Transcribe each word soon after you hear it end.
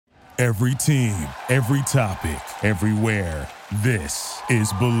Every team, every topic, everywhere. This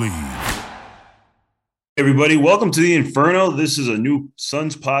is Believe. Everybody, welcome to the Inferno. This is a new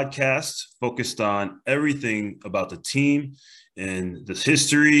Suns podcast focused on everything about the team and this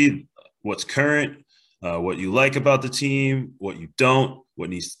history, what's current, what you like about the team, what you don't, what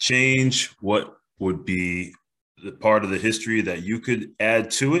needs to change, what would be the part of the history that you could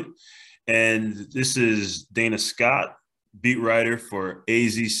add to it. And this is Dana Scott, beat writer for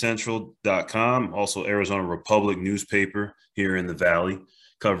azcentral.com, also Arizona Republic newspaper here in the Valley,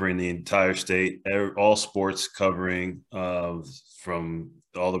 covering the entire state, all sports, covering from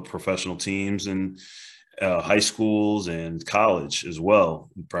all the professional teams and high schools and college as well,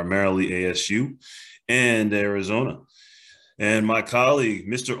 primarily ASU and Arizona. And my colleague,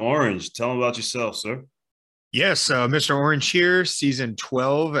 Mr. Orange, tell him about yourself, sir. Yes, Mr. Orange here, season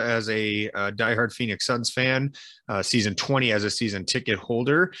 12 as a diehard Phoenix Suns fan, season 20 as a season ticket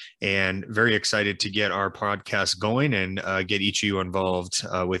holder, and very excited to get our podcast going and get each of you involved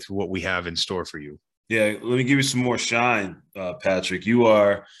with what we have in store for you. Yeah, let me give you some more shine, Patrick. You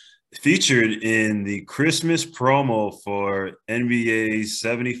are featured in the Christmas promo for NBA's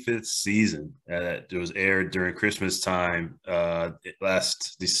 75th season that was aired during Christmas time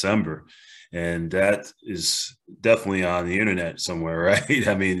last December. And that is definitely on the internet somewhere, right?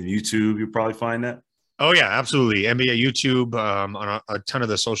 I mean, YouTube, you'll probably find that. Oh, yeah, absolutely. NBA YouTube on a ton of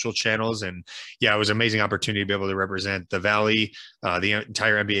the social channels. And yeah, it was an amazing opportunity to be able to represent the Valley, the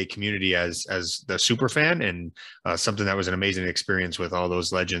entire NBA community as the super fan, and something that was an amazing experience with all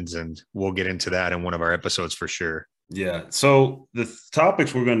those legends. And we'll get into that in one of our episodes for sure. Yeah. So the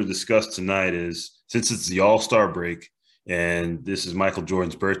topics we're going to discuss tonight is, since it's the All-Star break, and this is Michael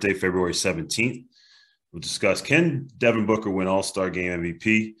Jordan's birthday, February 17th. We'll discuss, can Devin Booker win All-Star Game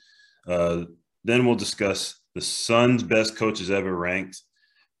MVP? Then we'll discuss the Suns' best coaches ever ranked,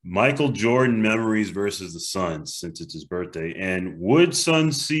 Michael Jordan memories versus the Suns, since it's his birthday, and would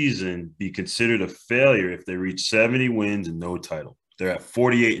Suns season be considered a failure if they reach 70 wins and no title? They're at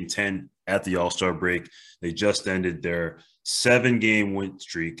 48-10 at the All-Star break. They just ended their 7-game win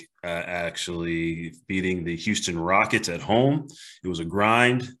streak, actually beating the Houston Rockets at home. It was a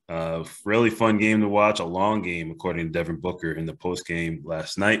grind, really fun game to watch, a long game, according to Devin Booker in the post game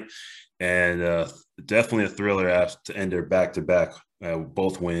last night, and definitely a thriller to end their back-to-back,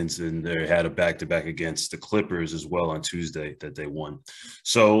 both wins, and they had a back-to-back against the Clippers as well on Tuesday that they won.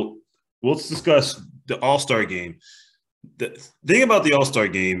 So let's discuss the All-Star game. The thing about the All-Star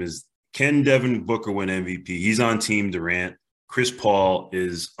game is, can Devin Booker win MVP? He's on Team Durant. Chris Paul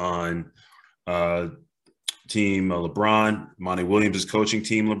is on Team LeBron. Monty Williams is coaching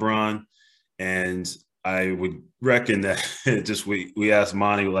Team LeBron. And I would reckon that just we asked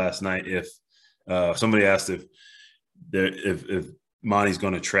Monty last night if somebody asked if Monty's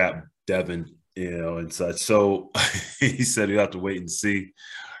going to trap Devin, and such. So he said you have to wait and see.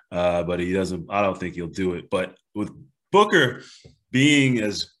 But he doesn't. I don't think he'll do it. But with Booker being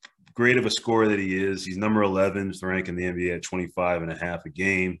as great of a scorer that he is, he's number 11 ranked in the NBA at 25.5 a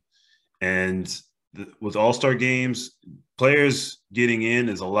game. And with All-Star games, players getting in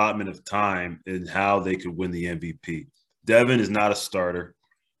is allotment of time in how they could win the MVP. Devin is not a starter,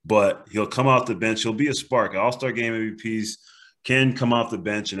 but he'll come off the bench. He'll be a spark. All-Star game MVPs can come off the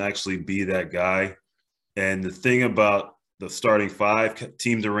bench and actually be that guy. And the thing about the starting five,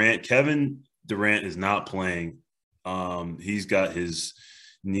 Team Durant, Kevin Durant is not playing. He's got his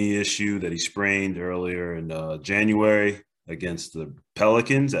knee issue that he sprained earlier in January against the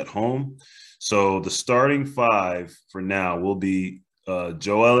Pelicans at home. So the starting five for now will be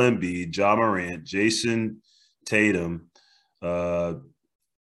Joel Embiid, Ja Morant, Jason Tatum, and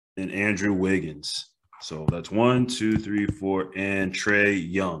Andrew Wiggins. So that's 1, 2, 3, 4, and Trae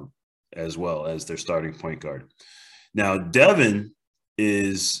Young as well as their starting point guard. Now Devin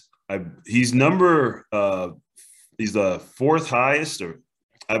is he's the fourth highest, or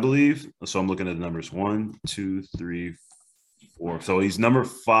I believe. So I'm looking at the numbers 1, 2, 3, 4. So he's number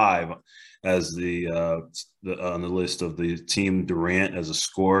 5 as the on the list of the Team Durant as a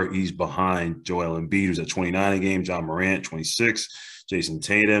scorer. He's behind Joel Embiid, who's at 29 a game, Ja Morant 26, Jason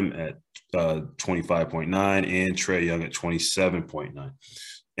Tatum at 25.9, and Trae Young at 27.9.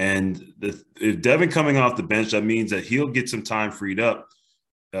 And if Devin coming off the bench, that means that he'll get some time freed up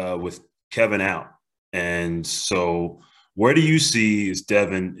with Kevin out. And so where do you see is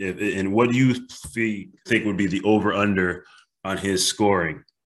Devin, and what do you think would be the over-under on his scoring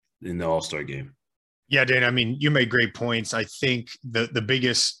in the All-Star game? Yeah, Dan, I mean, you made great points. I think the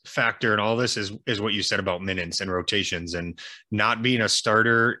biggest factor in all this is what you said about minutes and rotations, and not being a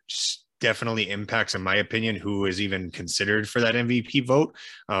starter definitely impacts, in my opinion, who is even considered for that MVP vote.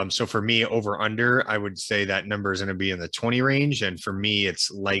 So for me, over under, I would say that number is going to be in the 20 range. And for me, it's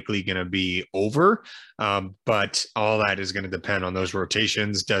likely going to be over. But all that is going to depend on those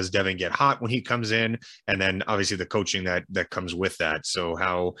rotations. Does Devin get hot when he comes in? And then obviously the coaching that comes with that. So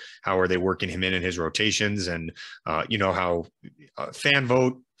how are they working him in his rotations? And how fan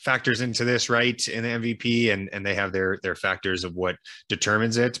vote factors into this, right, in the MVP, and they have their factors of what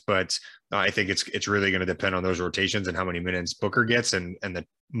determines it. But I think it's really going to depend on those rotations and how many minutes Booker gets and the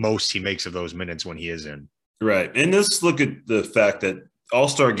most he makes of those minutes when he is in. Right. And let's look at the fact that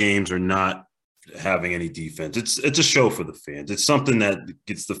all-star games are not having any defense. It's a show for the fans. It's something that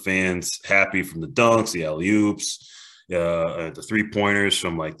gets the fans happy, from the dunks, the alley-oops, the three-pointers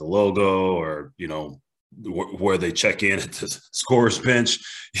from like the logo, or where they check in at the scorer's bench,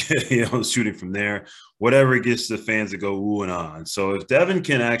 shooting from there, whatever it gets the fans to go ooh and ah. And so if Devin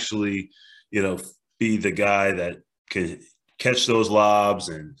can actually, be the guy that can catch those lobs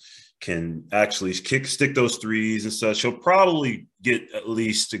and can actually stick those threes and such, he'll probably get at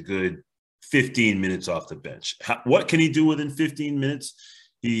least a good 15 minutes off the bench. What can he do within 15 minutes?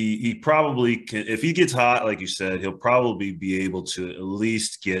 He probably can. If he gets hot, like you said, he'll probably be able to at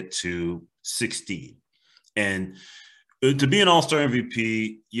least get to 16. And to be an all-star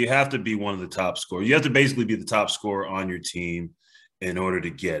MVP, you have to be one of the top scorers. You have to basically be the top scorer on your team in order to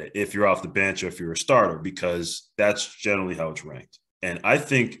get it, if you're off the bench or if you're a starter, because that's generally how it's ranked. And I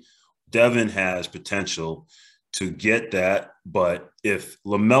think Devin has potential to get that. But if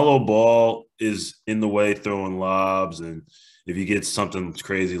LaMelo Ball is in the way throwing lobs, and if he gets something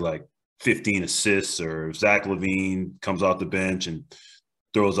crazy like 15 assists, or if Zach LaVine comes off the bench and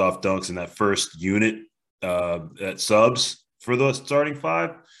throws off dunks in that first unit at subs for the starting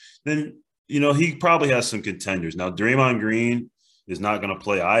five, then, he probably has some contenders. Now, Draymond Green is not going to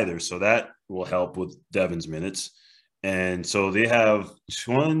play either, so that will help with Devin's minutes. And so they have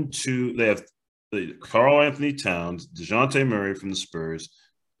Karl Anthony Towns, DeJounte Murray from the Spurs,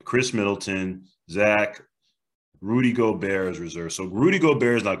 Chris Middleton, Zach, Rudy Gobert as reserve. So Rudy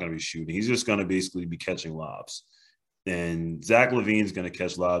Gobert is not going to be shooting. He's just going to basically be catching lobs. And Zach LaVine is going to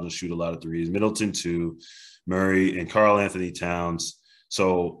catch lobs and shoot a lot of threes. Middleton too, Murray, and Karl Anthony Towns.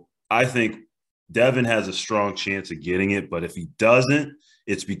 So I think Devin has a strong chance of getting it, but if he doesn't,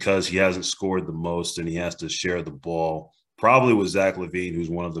 it's because he hasn't scored the most and he has to share the ball, probably with Zach LaVine, who's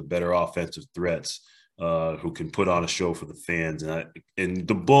one of the better offensive threats, who can put on a show for the fans. And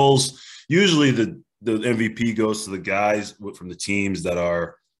the Bulls, usually the MVP goes to the guys from the teams that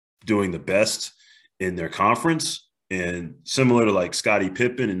are doing the best in their conference. And similar to like Scottie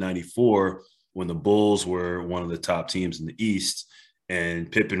Pippen in '94, when the Bulls were one of the top teams in the East,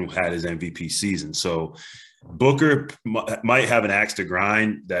 and Pippen had his MVP season. So Booker might have an axe to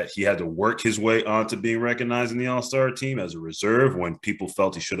grind, that he had to work his way onto being recognized in the All-Star team as a reserve when people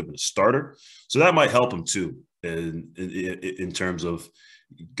felt he should have been a starter. So that might help him too, in terms of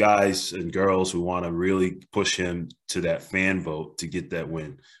guys and girls who want to really push him to that fan vote to get that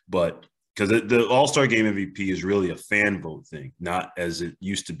win. But because the All-Star Game MVP is really a fan vote thing, not as it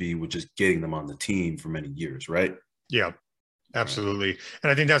used to be with just getting them on the team for many years, right? Yeah. Absolutely. And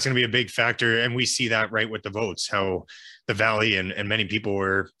I think that's going to be a big factor. And we see that right with the votes, how the Valley and many people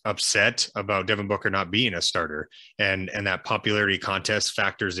were upset about Devin Booker not being a starter, and that popularity contest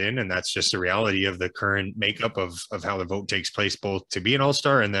factors in. And that's just the reality of the current makeup of how the vote takes place, both to be an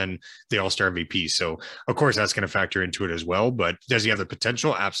all-star and then the all-star MVP. So of course that's going to factor into it as well, but does he have the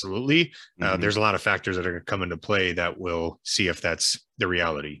potential? Absolutely. There's a lot of factors that are going to come into play that we'll see if that's the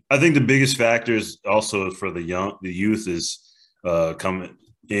reality. I think the biggest factors also for the youth is coming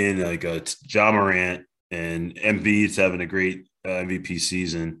in, like Ja Morant and Embiid's having a great MVP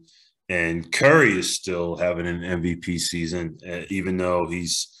season, and Curry is still having an MVP season, even though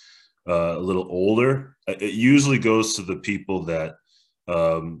he's a little older. It usually goes to the people that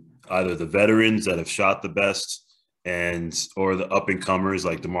either the veterans that have shot the best, or the up and comers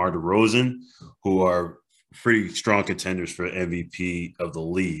like DeMar DeRozan, who are pretty strong contenders for MVP of the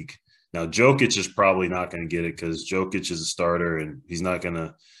league. Now, Jokic is probably not going to get it because Jokic is a starter and he's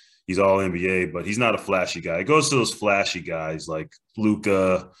all NBA, but he's not a flashy guy. It goes to those flashy guys like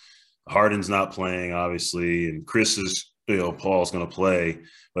Luka. Harden's not playing, obviously, and Paul's going to play,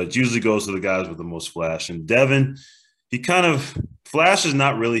 but it usually goes to the guys with the most flash. And Devin, flash is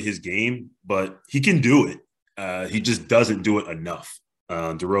not really his game, but he can do it. He just doesn't do it enough.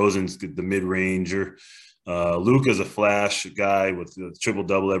 DeRozan's the mid-ranger. Luka's a flash guy with a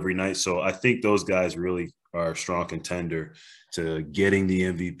triple-double every night. So I think those guys really are a strong contender to getting the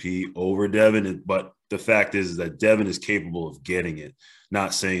MVP over Devin. But the fact is that Devin is capable of getting it.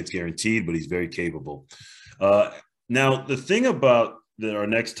 Not saying it's guaranteed, but he's very capable. Now, the thing about our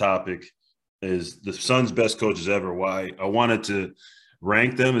next topic is the Suns' best coaches ever. Why I wanted to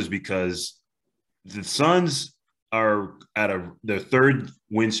rank them is because the Suns are at their third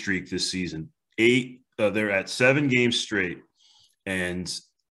win streak this season. They're at 7 games straight, and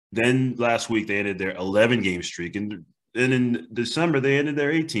then last week they ended their 11-game streak, and in December they ended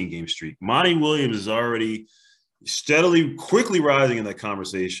their 18-game streak. Monty Williams is already quickly rising in that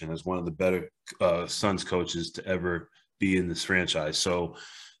conversation as one of the better Suns coaches to ever be in this franchise. So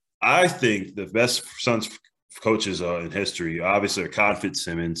I think the best Suns coaches in history obviously are Todd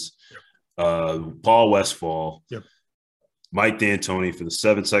Fitzsimmons, Paul Westphal, Mike D'Antoni for the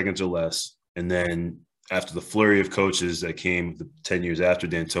 7 seconds or less. And then after the flurry of coaches that came 10 years after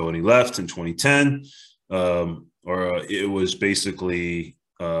D'Antoni left in 2010, it was basically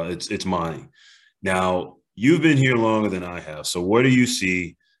it's Monty. Now, you've been here longer than I have. So what do you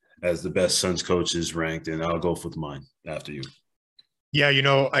see as the best Suns coaches ranked? And I'll go with mine after you. Yeah,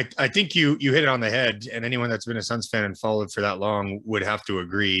 I think you hit it on the head, and anyone that's been a Suns fan and followed for that long would have to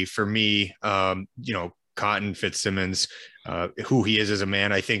agree. For me, Cotton, Fitzsimmons, who he is as a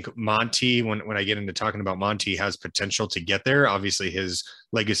man. I think Monty, when I get into talking about Monty, has potential to get there. Obviously, his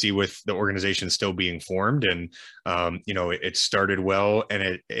legacy with the organization still being formed, and it started well, and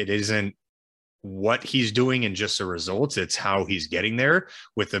it isn't what he's doing and just the results. It's how he's getting there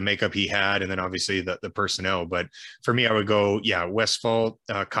with the makeup he had, and then obviously the personnel. But for me, I would go, Westphal,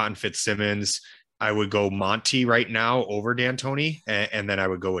 Cotton, Fitzsimmons. I would go Monty right now over D'Antoni, and then I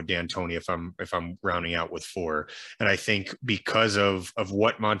would go with D'Antoni if I'm rounding out with 4. And I think because of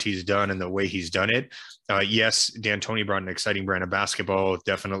what Monty's done and the way he's done it, yes, D'Antoni brought an exciting brand of basketball,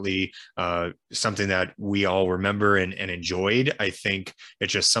 definitely something that we all remember and enjoyed. I think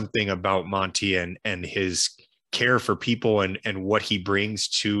it's just something about Monty and his care for people and what he brings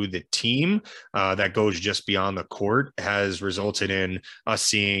to the team that goes just beyond the court has resulted in us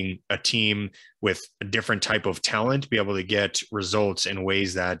seeing a team with a different type of talent be able to get results in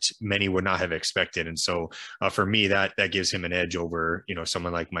ways that many would not have expected. And so for me, that gives him an edge over,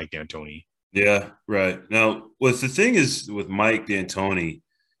 someone like Mike D'Antoni. Yeah, right. Now, the thing is with Mike D'Antoni,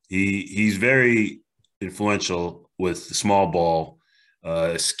 he's very influential with the small ball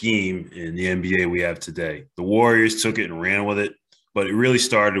scheme in the NBA we have today. The Warriors took it and ran with it, but it really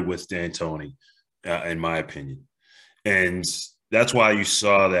started with D'Antoni, in my opinion. And that's why you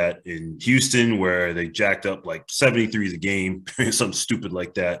saw that in Houston where they jacked up like 73s a game, something stupid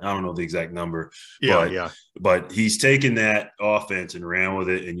like that. I don't know the exact number. But he's taken that offense and ran with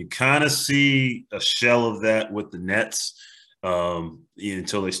it. And you kind of see a shell of that with the Nets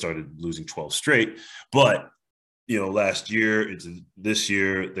until they started losing 12 straight. But last year into this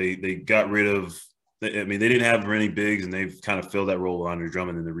year, they got rid of – they didn't have any bigs, and they've kind of filled that role with Andre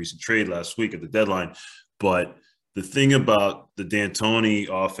Drummond in the recent trade last week at the deadline. But the thing about the D'Antoni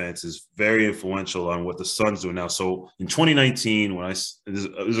offense is very influential on what the Suns do now. So in 2019, this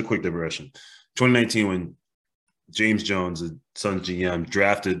is a quick digression. 2019, when James Jones, the Suns GM,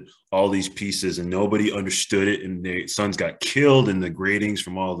 drafted all these pieces and nobody understood it, and the Suns got killed in the gradings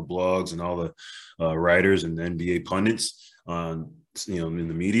from all the blogs and all the writers and NBA pundits in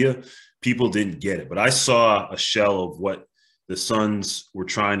the media. People didn't get it, but I saw a shell of what the Suns were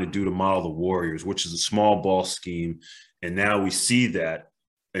trying to do to model the Warriors, which is a small ball scheme. And now we see that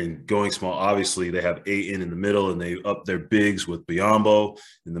and going small. Obviously, they have Ayton in the middle, and they up their bigs with Biyombo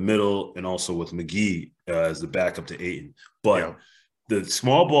in the middle, and also with McGee as the backup to Ayton. But the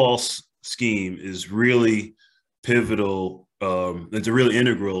small ball scheme is really pivotal. It's a really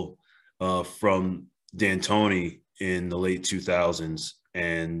integral from D'Antoni in the late 2000s.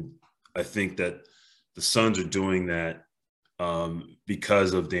 And I think that the Suns are doing that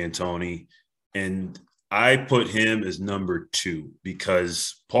because of D'Antoni. And I put him as number 2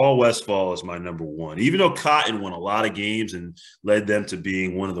 because Paul Westphal is my number 1. Even though Cotton won a lot of games and led them to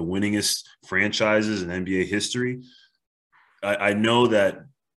being one of the winningest franchises in NBA history, I know that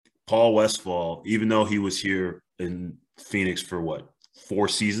Paul Westphal, even though he was here in Phoenix for 4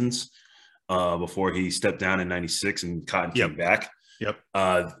 seasons before he stepped down in 96 and Cotton came back.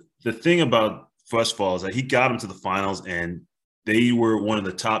 The thing about Westphal is that he got him to the finals, and they were one of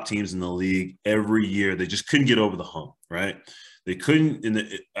the top teams in the league every year. They just couldn't get over the hump, right? They couldn't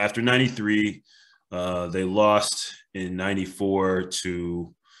after 93, they lost in 94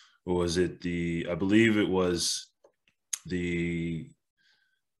 to, I believe it was the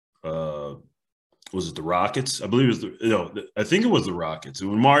Rockets? I believe it was I think it was the Rockets.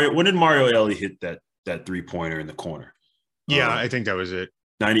 When did Mario Elie hit that 3-pointer in the corner? I think that was it.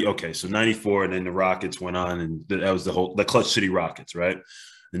 90. Okay, so 94, and then the Rockets went on, and that was the Clutch City Rockets, right?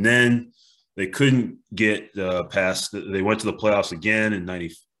 And then they couldn't get past. They went to the playoffs again in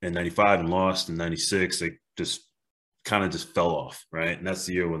 90 and 95 and lost in 96. They just kind of just fell off, right? And that's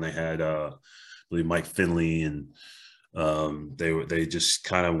the year when they had, I believe, Mike Finley, and they just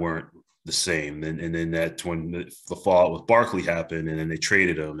kind of weren't the same. And then that's when the fallout with Barkley happened, and then they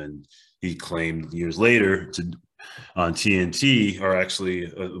traded him, and he claimed years later on TNT, or actually,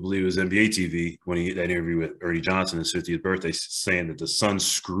 I believe it was NBA TV, when that interview with Ernie Johnson, his 50th birthday, saying that the Suns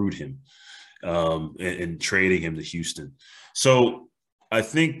screwed him in trading him to Houston. So I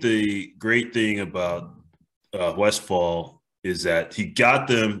think the great thing about Westfall is that he got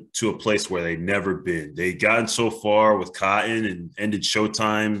them to a place where they'd never been. They'd gotten so far with Cotton and ended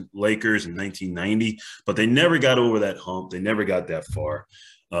Showtime Lakers in 1990, but they never got over that hump. They never got that far.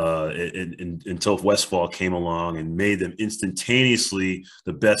 Until Westfall came along and made them instantaneously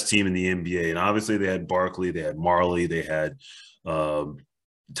the best team in the NBA. And obviously they had Barkley, they had Marley, they had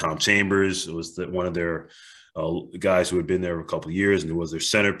Tom Chambers. It was one of their guys who had been there for a couple of years, and it was their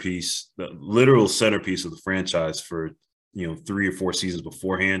centerpiece, the literal centerpiece of the franchise for 3 or 4 seasons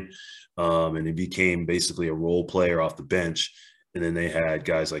beforehand. And he became basically a role player off the bench. And then they had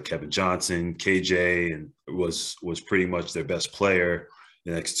guys like Kevin Johnson, KJ, and was pretty much their best player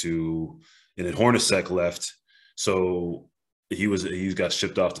next to, and then Hornacek left. So he got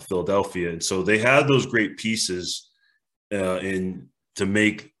shipped off to Philadelphia. And so they had those great pieces to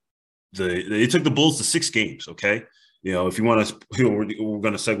make they took the Bulls to 6 games. Okay. If you want to, we're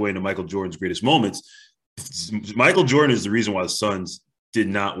going to segue into Michael Jordan's greatest moments. Michael Jordan is the reason why the Suns did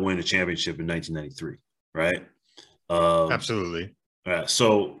not win a championship in 1993. Right. Absolutely.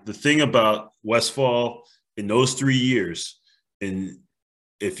 So the thing about Westfall in those 3 years, and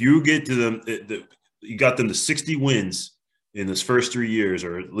if you get to them, you got them to 60 wins in his first 3 years,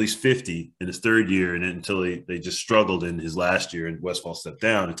 or at least 50 in his third year, and until they just struggled in his last year, and Westfall stepped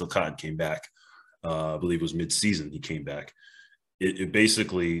down until Cotton came back. I believe it was mid-season he came back. It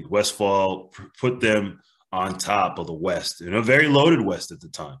basically, Westfall put them on top of the West, in a very loaded West at the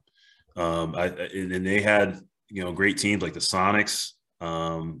time. And they had great teams like the Sonics.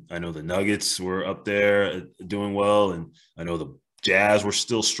 I know the Nuggets were up there doing well, and I know the Jazz were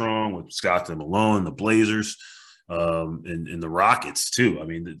still strong with Stockton Malone, the Blazers, and the Rockets too. I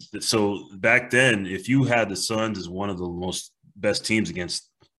mean, so back then, if you had the Suns as one of the most best teams against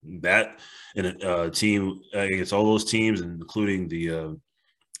that, and a team against all those teams, and including the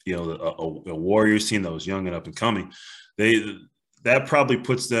Warriors team that was young and up and coming, that probably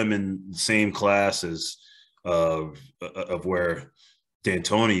puts them in the same class as of where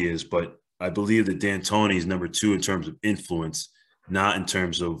D'Antoni is. But I believe that D'Antoni is number 2 in terms of influence, not in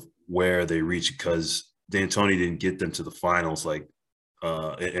terms of where they reach, because D'Antoni didn't get them to the finals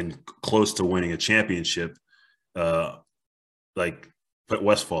and close to winning a championship like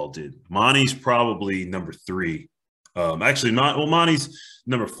Westfall did. Monty's probably number 3. Actually, not. Well, Monty's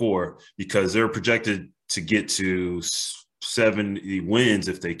number 4, because they're projected to get to 70 wins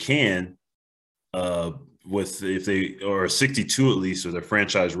if they can, or 62 at least, or their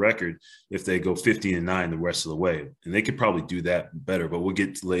franchise record, if they go 15-9 the rest of the way. And they could probably do that better, but we'll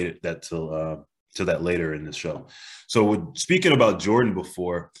get to that later in the show. So speaking about Jordan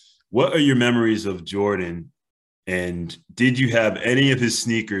before, what are your memories of Jordan, and did you have any of his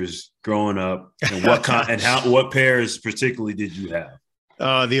sneakers growing up, and what pairs particularly did you have?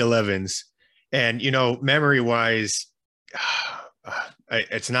 The 11s. And memory wise,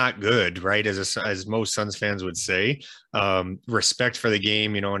 it's not good, right? As most Suns fans would say, respect for the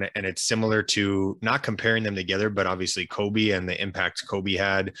game, and it's similar to, not comparing them together, but obviously Kobe and the impact Kobe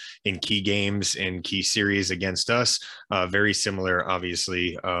had in key games, in key series against us. Very similar,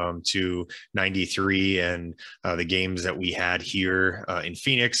 obviously, to 93 and the games that we had here in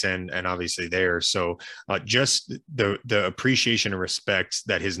Phoenix and obviously there. So just the appreciation and respect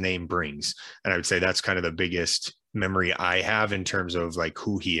that his name brings. And I would say that's kind of the biggest memory I have in terms of like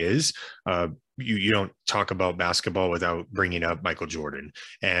who he is. You don't talk about basketball without bringing up Michael Jordan,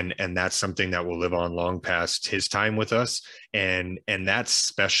 and that's something that will live on long past his time with us, and that's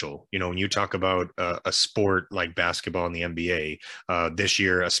special. When you talk about a sport like basketball in the NBA this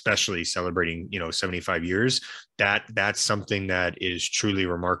year, especially celebrating 75 years, that's something that is truly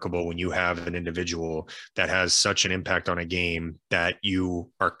remarkable when you have an individual that has such an impact on a game, that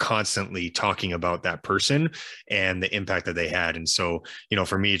you are constantly talking about that person and the impact that they had. And so,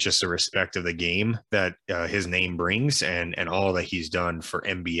 for me, it's just a respect of the game that his name brings, and all that he's done for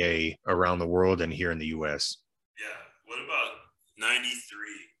NBA around the world and here in the US. Yeah. What about 93?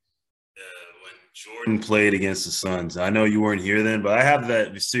 When Jordan played against the Suns. I know you weren't here then, but I have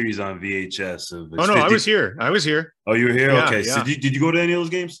that series on VHS. Oh no, 50. I was here. I was here. Oh, you were here? Yeah, Okay. yeah. So did you go to any of those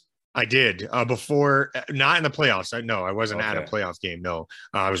games? I did before, not in the playoffs. No, I wasn't at a Okay. playoff game. No,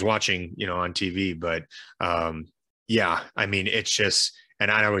 I was watching, on TV. But yeah, I mean, it's just, and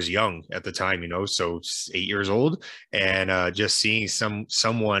I was young at the time, so 8 years old, and just seeing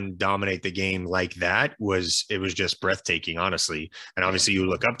someone dominate the game like that was just breathtaking, honestly. And obviously, you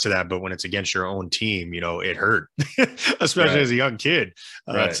look up to that, but when it's against your own team, it hurt, especially Right. as a young kid,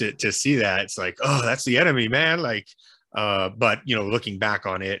 Right. to see that. It's like, oh, that's the enemy, man. Like. But looking back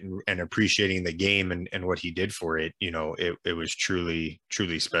on it and appreciating the game and what he did for it, it was truly,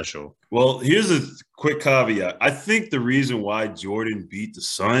 truly special. Well, here's a quick caveat. I think the reason why Jordan beat the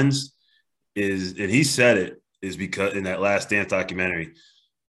Suns is, and he said it, is because in that Last Dance documentary,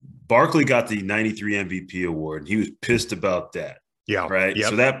 Barkley got the 93 MVP award, and he was pissed about that. Yeah. Right. Yep.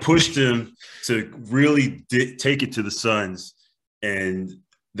 So that pushed him to really take it to the Suns, and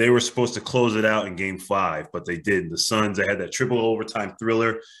they were supposed to close it out in game 5, but they didn't. The Suns, they had that triple overtime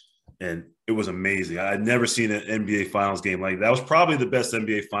thriller, and it was amazing. I'd never seen an NBA Finals game like that. Was probably the best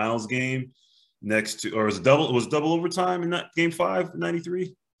NBA Finals game next to, or was it double overtime in that game 5,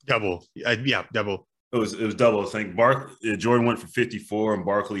 93? Double. Yeah, double. It was double. I think Jordan went for 54 and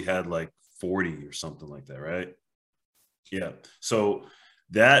Barkley had like 40 or something like that, right? Yeah. So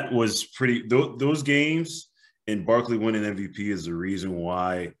that was pretty, those games and Barkley winning MVP is the reason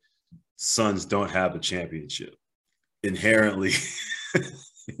why Suns don't have a championship inherently.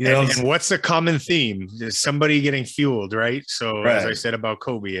 And what's the common theme? Is somebody getting fueled, right? So right. As I said about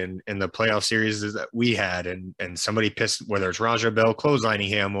Kobe and the playoff series that we had, and somebody pissed, whether it's Raja Bell clotheslining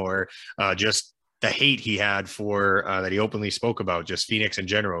him or just the hate he had for that he openly spoke about, just Phoenix in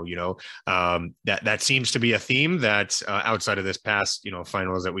general, that seems to be a theme that outside of this past,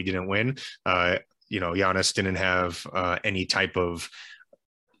 finals that we didn't win, Giannis didn't have any type of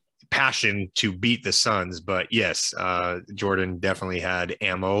passion to beat the Suns, but yes, Jordan definitely had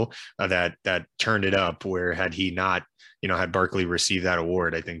ammo that turned it up. Where had he not, had Barkley received that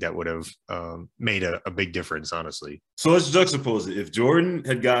award, I think that would have made a big difference, honestly. So let's juxtapose it. If Jordan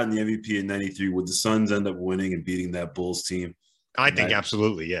had gotten the MVP in '93, would the Suns end up winning and beating that Bulls team? I think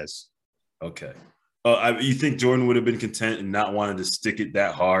absolutely, yes. Okay. You think Jordan would have been content and not wanted to stick it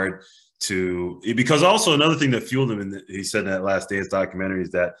that hard because also another thing that fueled him, he said in that Last Dance documentary, is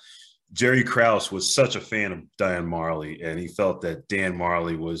that Jerry Krause was such a fan of Dan Marley, and he felt that Dan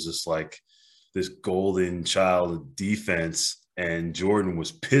Marley was just like this golden child of defense, and Jordan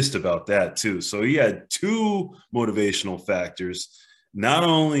was pissed about that too. So he had two motivational factors. Not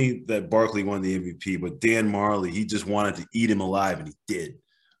only that Barkley won the MVP, but Dan Marley, he just wanted to eat him alive, and he did.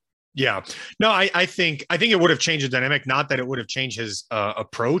 Yeah, no, I think it would have changed the dynamic. Not that it would have changed his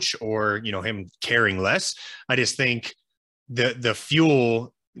approach or him caring less. I just think the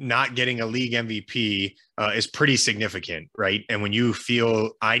fuel not getting a league MVP is pretty significant, right? And when you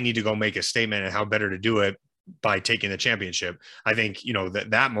feel I need to go make a statement and how better to do it by taking the championship, I think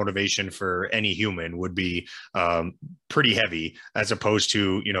that motivation for any human would be pretty heavy, as opposed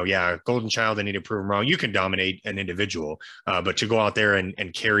to golden child, I need to prove him wrong. You can dominate an individual, but to go out there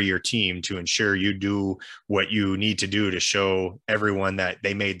and carry your team to ensure you do what you need to do to show everyone that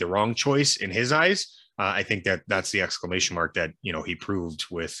they made the wrong choice in his eyes, I think that's the exclamation mark that he proved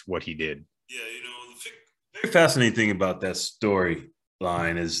with what he did. Yeah, the very fascinating thing about that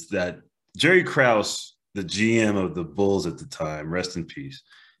storyline is that Jerry Krause, the GM of the Bulls at the time, rest in peace,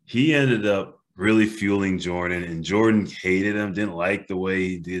 he ended up really fueling Jordan, and Jordan hated him, didn't like the way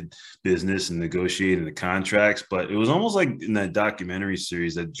he did business and negotiating the contracts. But it was almost like in that documentary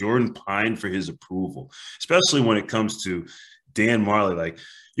series that Jordan pined for his approval, especially when it comes to Dan Marley. Like,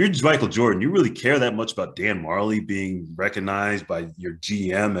 you're Michael Jordan. You really care that much about Dan Marley being recognized by your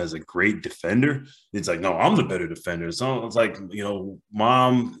GM as a great defender? It's like, no, I'm the better defender. So it's like,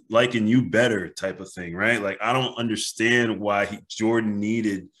 mom liking you better type of thing, right? Like, I don't understand why Jordan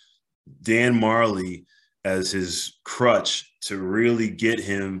needed Dan Marley as his crutch to really get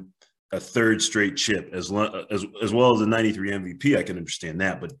him a third straight chip, as well as the 93 MVP. I can understand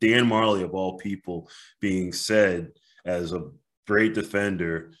that. But Dan Marley, of all people, being said as a great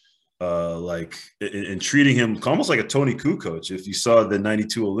defender, and treating him almost like a Tony Kukoc if you saw the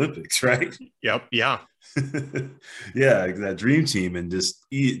 92 Olympics, right? Yep. Yeah. Yeah, that dream team, and just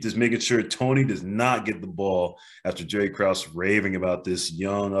making sure Tony does not get the ball after Jerry Krause raving about this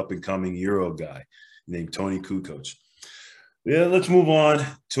young up-and-coming Euro guy named Tony Kukoc. Yeah, let's move on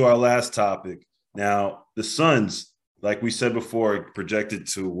to our last topic. Now, the Suns, like we said before, projected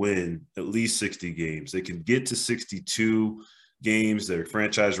to win at least 60 games. They can get to 62. games, their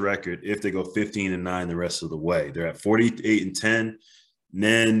franchise record, if they go 15-9 the rest of the way. They're at 48-10. And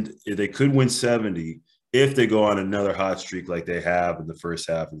then they could win 70 if they go on another hot streak like they have in the first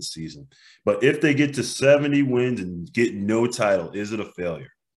half of the season. But if they get to 70 wins and get no title, is it a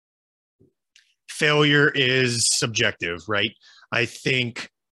failure? Failure is subjective, right? I think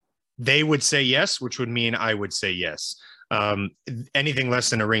they would say yes, which would mean I would say yes. Anything less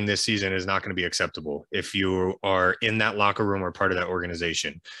than a ring this season is not going to be acceptable if you are in that locker room or part of that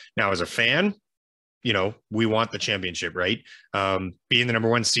organization. Now, as a fan, we want the championship, right? Being the number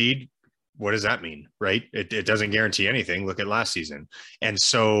one seed, what does that mean, right? It doesn't guarantee anything. Look at last season. And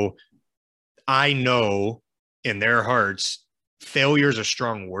so I know in their hearts, failure is a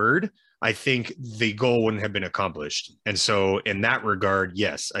strong word. I think the goal wouldn't have been accomplished. And so in that regard,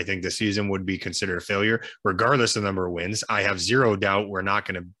 yes, I think the season would be considered a failure, regardless of the number of wins. I have zero doubt we're not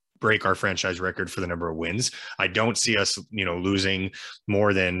going to break our franchise record for the number of wins. I don't see us, losing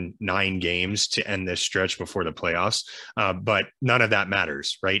more than 9 games to end this stretch before the playoffs. But none of that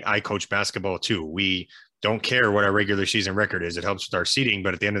matters, right? I coach basketball too. We don't care what our regular season record is. It helps with our seeding.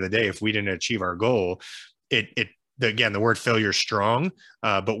 But at the end of the day, if we didn't achieve our goal, again, the word failure is strong,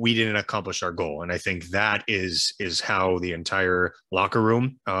 but we didn't accomplish our goal. And I think that is how the entire locker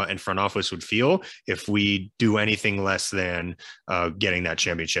room and front office would feel if we do anything less than getting that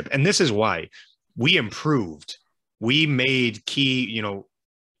championship. And this is why we improved. We made key,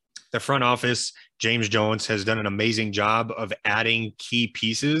 the front office, James Jones has done an amazing job of adding key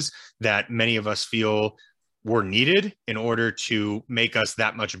pieces that many of us feel were needed in order to make us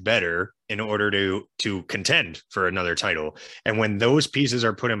that much better in order to contend for another title. And when those pieces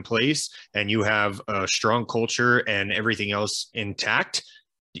are put in place and you have a strong culture and everything else intact,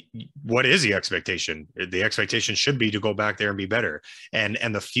 what is the expectation? The expectation should be to go back there and be better. And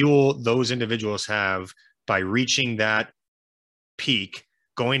the fuel those individuals have by reaching that peak,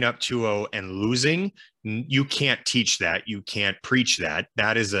 going up 2-0 and losing, you can't teach that. You can't preach that.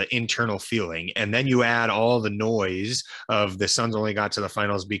 That is an internal feeling. And then you add all the noise of the Suns only got to the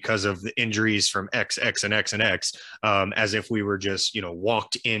finals because of the injuries from X, X, and X, and X, as if we were just,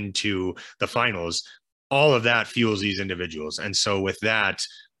 walked into the finals. All of that fuels these individuals. And so with that,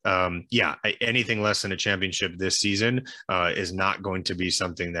 anything less than a championship this season is not going to be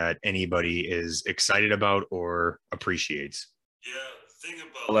something that anybody is excited about or appreciates. Yeah. Thing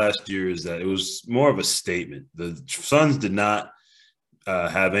about last year is that it was more of a statement. The Suns did not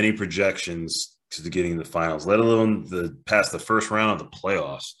have any projections to getting the finals, let alone past the first round of the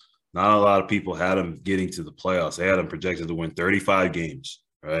playoffs. Not a lot of people had them getting to the playoffs. They had them projected to win 35 games,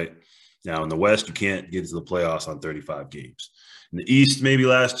 right? Now, in the West, you can't get to the playoffs on 35 games. In the East, maybe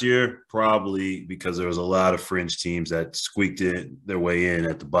last year, probably because there was a lot of fringe teams that squeaked their way in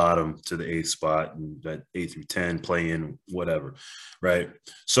at the bottom to the 8th spot, and that 8 through 10 play in, whatever, right?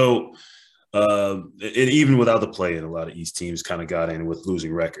 So, even without the play in, a lot of East teams kind of got in with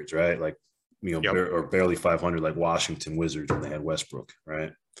losing records, right? Like, or barely 500, like Washington Wizards when they had Westbrook,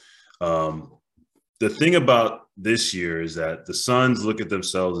 right? The thing about this year is that the Suns look at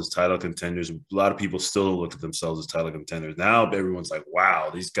themselves as title contenders. A lot of people still look at themselves as title contenders. Now everyone's like, wow,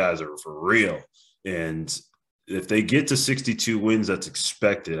 these guys are for real. And if they get to 62 wins, that's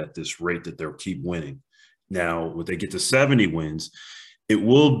expected at this rate that they'll keep winning. Now, when they get to 70 wins, it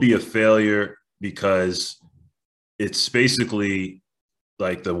will be a failure because it's basically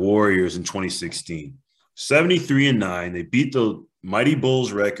like the Warriors in 2016. 73-9, they beat the Mighty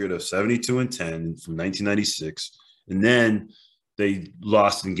Bulls record of 72-10 from 1996. And then they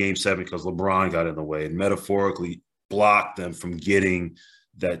lost in game 7 because LeBron got in the way and metaphorically blocked them from getting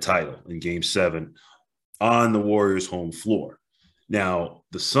that title in game 7 on the Warriors' home floor. Now,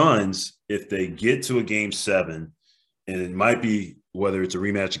 the Suns, if they get to a game 7, and it might be whether it's a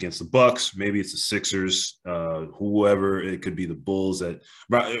rematch against the Bucks, maybe it's the Sixers, whoever, it could be the Bulls.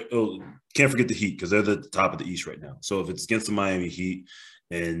 Can't forget the Heat because they're the top of the East right now. So if it's against the Miami Heat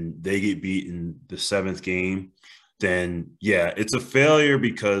and they get beat in the 7th game, then yeah, it's a failure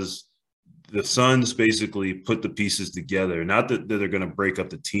because the Suns basically put the pieces together. Not that they're going to break up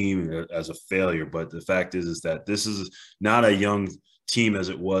the team as a failure, but the fact is that this is not a young team as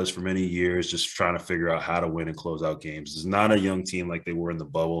it was for many years, just trying to figure out how to win and close out games. It's not a young team like they were in the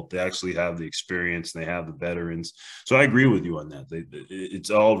bubble. They actually have the experience and they have the veterans. So I agree with you on that. It's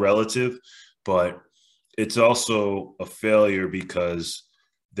all relative, but it's also a failure because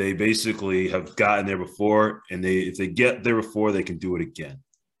they basically have gotten there before, and if they get there before, they can do it again.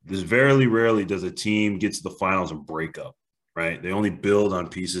 There's very rarely does a team get to the finals and break up. Right? They only build on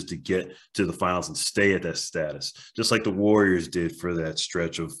pieces to get to the finals and stay at that status, just like the Warriors did for that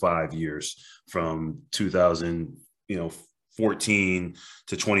stretch of 5 years from 2004 2014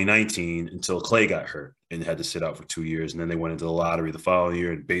 to 2019 until Clay got hurt and had to sit out for 2 years. And then they went into the lottery the following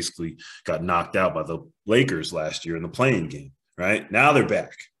year and basically got knocked out by the Lakers last year in the play-in game, right? Now they're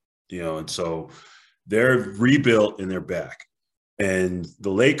back, and so they're rebuilt and they're back. And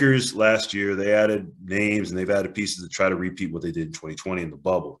the Lakers last year, they added names and they've added pieces to try to repeat what they did in 2020 in the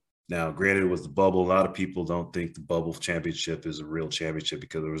bubble. Now, granted, it was the bubble. A lot of people don't think the bubble championship is a real championship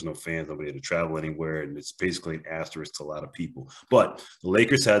because there was no fans, nobody had to travel anywhere, and it's basically an asterisk to a lot of people. But the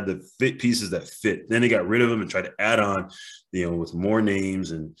Lakers had the fit pieces that fit. Then they got rid of them and tried to add on, with more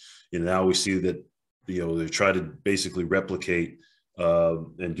names. And now we see that, they try to basically replicate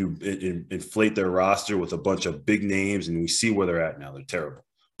and inflate their roster with a bunch of big names, and we see where they're at now. They're terrible.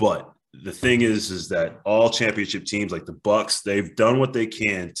 But the thing is that all championship teams like the Bucks, they've done what they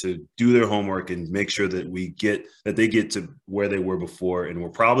can to do their homework and make sure that they get to where they were before, and we're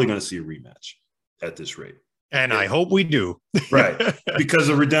probably going to see a rematch at this rate. And I hope we do. Right, because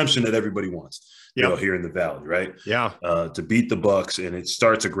of redemption that everybody wants. Yep. Here in the Valley, right? Yeah. To beat the Bucks, and it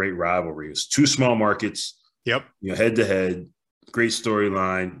starts a great rivalry. It's two small markets. Yep. Head to head. Great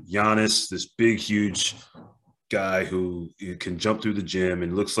storyline. Giannis, this big, huge guy who can jump through the gym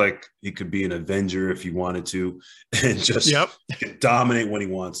and looks like he could be an Avenger if he wanted to, and just dominate when he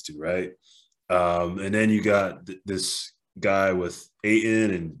wants to, right? And then you got this guy with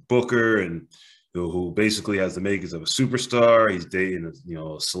Ayton and Booker, and who basically has the makings of a superstar. He's dating a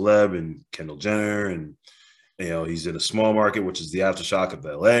celeb and Kendall Jenner, and he's in a small market, which is the aftershock of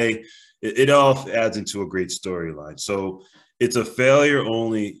LA. It all adds into a great storyline. So it's a failure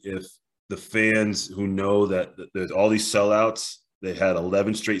only if the fans who know that there's all these sellouts. They had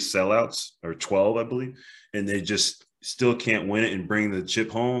 11 straight sellouts, or 12, I believe, and they just still can't win it and bring the chip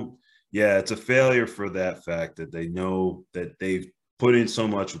home. Yeah, it's a failure for that fact that they know that they've put in so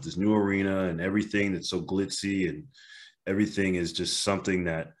much with this new arena and everything that's so glitzy, and everything is just something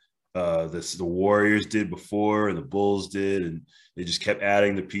that the Warriors did before and the Bulls did, and they just kept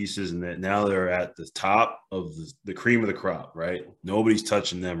adding the pieces, and that now they're at the top of the cream of the crop, right? Nobody's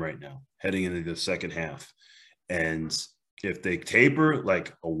touching them right now heading into the second half. And if they taper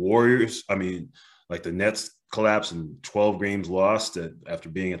like like the Nets collapse in 12 games lost after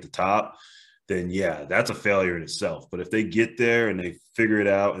being at the top, then yeah, that's a failure in itself. But if they get there and they figure it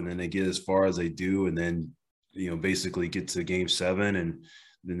out, and then they get as far as they do, and then basically get to game 7 and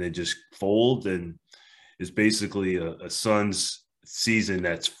then they just fold, then it's basically a Suns season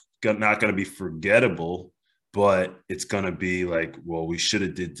that's not going to be forgettable, but it's going to be like, well, we should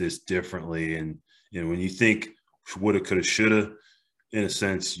have did this differently. And when you think woulda, coulda, shoulda, in a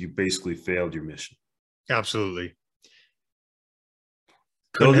sense, you basically failed your mission. Absolutely.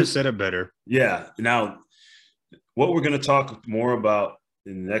 Couldn't have said it better. Yeah. Now, what we're going to talk more about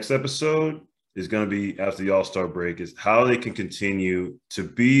in the next episode is going to be after the All-Star break, is how they can continue to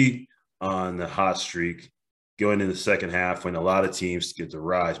be on the hot streak going into the second half when a lot of teams get to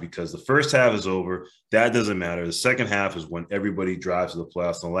rise, because the first half is over. That doesn't matter. The second half is when everybody drives to the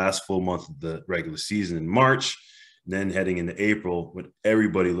playoffs, the last full month of the regular season in March. And then heading into April, when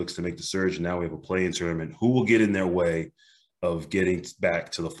everybody looks to make the surge, and now we have a play-in tournament. Who will get in their way of getting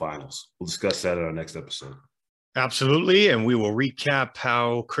back to the finals? We'll discuss that in our next episode. Absolutely. And we will recap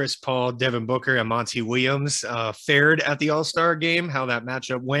how Chris Paul, Devin Booker, and Monty Williams fared at the All-Star game, how that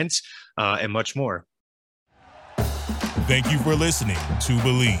matchup went, and much more. Thank you for listening to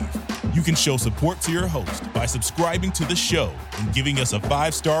Believe. You can show support to your host by subscribing to the show and giving us a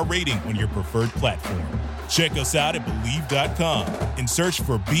 5-star rating on your preferred platform. Check us out at Believe.com and search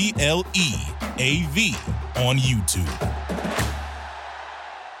for BLEAV on YouTube.